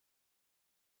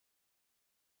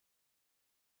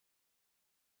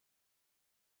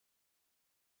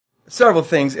several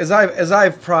things as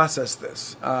I've processed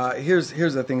this.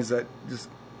 Here's the things that just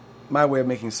my way of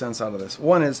making sense out of this.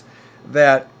 One is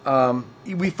that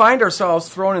we find ourselves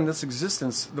thrown in this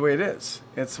existence the way it is.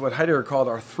 It's what Heidegger called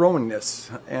our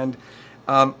thrownness, and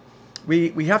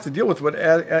we have to deal with it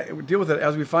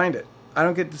as we find it. I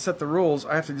don't get to set the rules.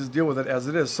 I have to just deal with it as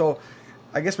it is. So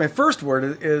I guess my first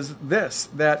word is this,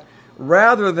 that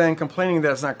rather than complaining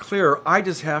that it's not clear, I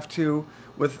just have to,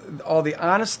 with all the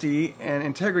honesty and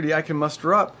integrity I can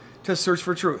muster up, to search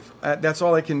for truth. That's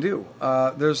all I can do.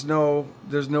 There's no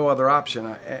other option.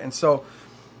 And so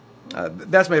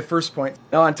that's my first point.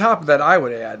 Now, on top of that, I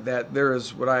would add that there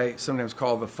is what I sometimes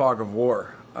call the fog of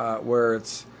war, where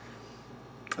it's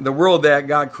the world that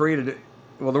God created.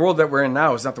 Well, the world that we're in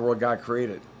now is not the world God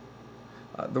created.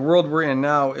 The world we're in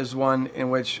now is one in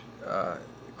which,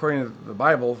 according to the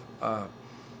Bible,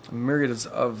 myriads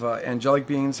of angelic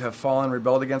beings have fallen,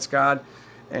 rebelled against God,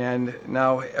 and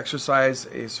now exercise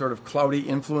a sort of cloudy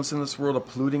influence in this world, a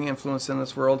polluting influence in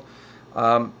this world.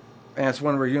 And it's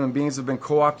one where human beings have been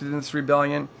co-opted in this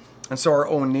rebellion. And so our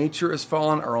own nature is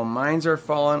fallen, our own minds are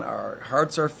fallen, our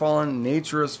hearts are fallen,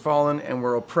 nature is fallen, and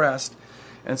we're oppressed.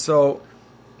 And so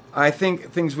I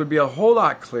think things would be a whole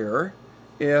lot clearer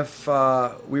if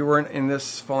we weren't in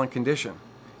this fallen condition.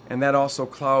 And that also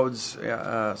clouds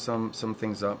some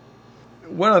things up.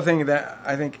 One other thing that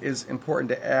I think is important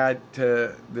to add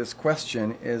to this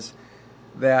question is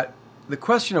that the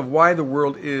question of why the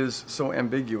world is so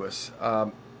ambiguous,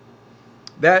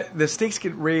 that the stakes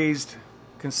get raised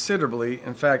considerably,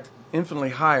 in fact, infinitely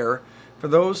higher, for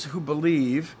those who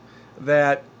believe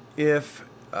that if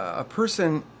a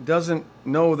person doesn't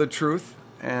know the truth,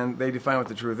 and they define what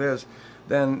the truth is,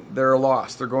 then they're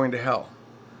lost. They're going to hell.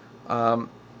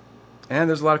 And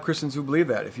there's a lot of Christians who believe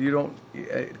that. If you don't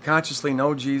consciously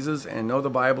know Jesus and know the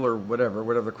Bible or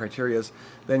whatever the criteria is,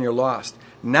 then you're lost.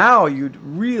 Now you'd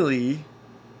really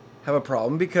have a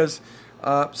problem because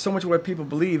so much of what people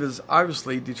believe is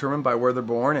obviously determined by where they're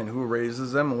born and who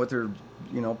raises them and what their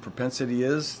propensity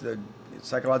is, their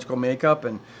psychological makeup,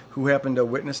 and who happened to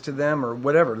witness to them or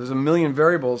whatever. There's a million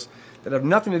variables that have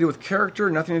nothing to do with character,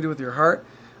 nothing to do with your heart,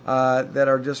 that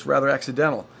are just rather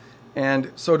accidental.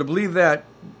 And so to believe that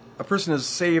a person is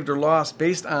saved or lost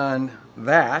based on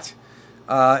that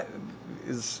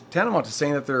is tantamount to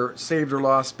saying that they're saved or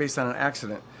lost based on an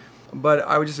accident. But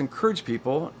I would just encourage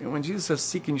people, when Jesus says,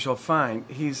 "Seek and you shall find,"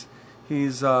 he's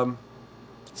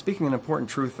speaking an important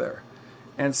truth there.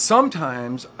 And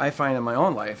sometimes I find in my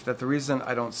own life that the reason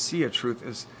I don't see a truth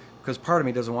is because part of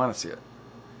me doesn't want to see it.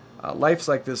 Life's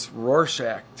like this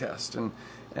Rorschach test, and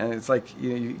it's like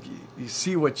you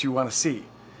see what you want to see.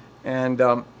 And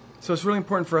so it's really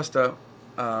important for us to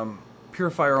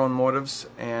purify our own motives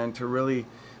and to really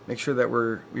make sure that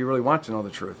we really want to know the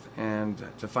truth and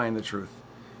to find the truth,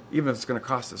 even if it's going to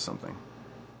cost us something.